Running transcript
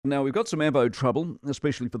Now, we've got some avo trouble,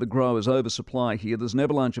 especially for the growers. Oversupply here. There's an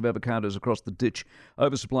avalanche of avocados across the ditch.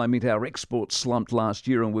 Oversupply meant our exports slumped last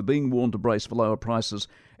year, and we're being warned to brace for lower prices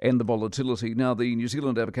and the volatility. Now, the New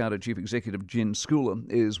Zealand Avocado Chief Executive, Jen Scoular,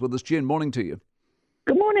 is with us. Jen, morning to you.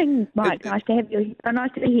 Good morning, Mike. Nice to have you. Nice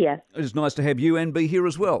to be here. It's nice to have you and be here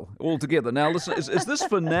as well, all together. Now, listen, is this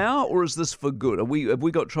for now or is this for good? Have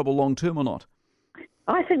we got trouble long term or not?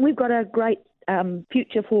 I think we've got a great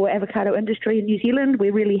future for avocado industry in New Zealand.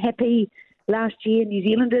 We're really happy. Last year, New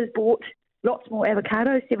Zealanders bought lots more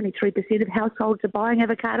avocados. 73% of households are buying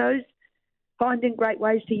avocados, finding great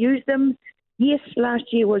ways to use them. Yes, last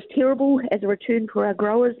year was terrible as a return for our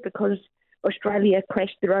growers because Australia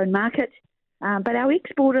crashed their own market. But our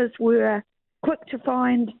exporters were quick to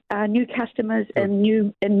find new customers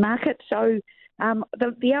in market. So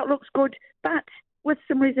the outlook's good, but with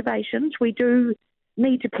some reservations. We do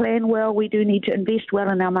need to plan well. We do need to invest well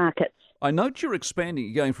in our markets. I note you're expanding.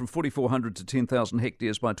 You're going from 4,400 to 10,000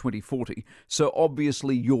 hectares by 2040. So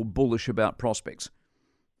obviously you're bullish about prospects.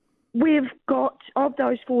 We've got, of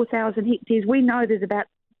those 4,000 hectares, we know there's about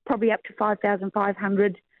probably up to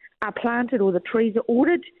 5,500 are planted or the trees are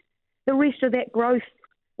ordered. The rest of that growth,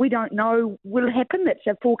 we don't know will happen. That's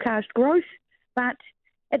a forecast growth. But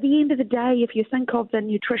at the end of the day, if you think of the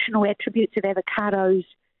nutritional attributes of avocados,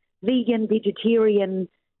 vegan, vegetarian,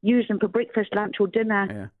 use them for breakfast, lunch or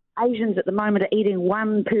dinner. Yeah. Asians at the moment are eating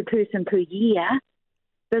one per person per year.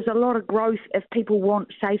 There's a lot of growth if people want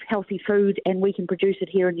safe, healthy food, and we can produce it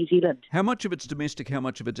here in New Zealand. How much of it's domestic, how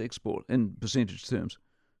much of it's export in percentage terms?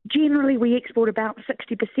 Generally, we export about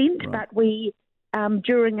 60%, right. But we,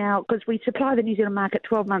 because we supply the New Zealand market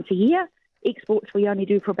 12 months a year, exports we only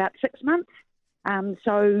do for about 6 months.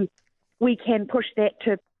 So we can push that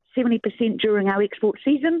to 70% during our export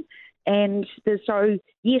season. And so,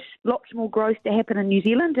 yes, lots more growth to happen in New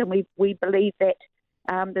Zealand, and we believe that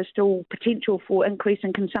there's still potential for increase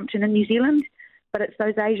in consumption in New Zealand, but it's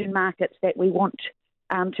those Asian markets that we want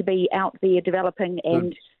to be out there developing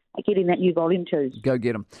and getting that new volume to. Go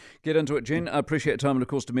get them. Get into it, Jen. I appreciate your time, and of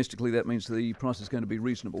course domestically that means the price is going to be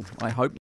reasonable, I hope.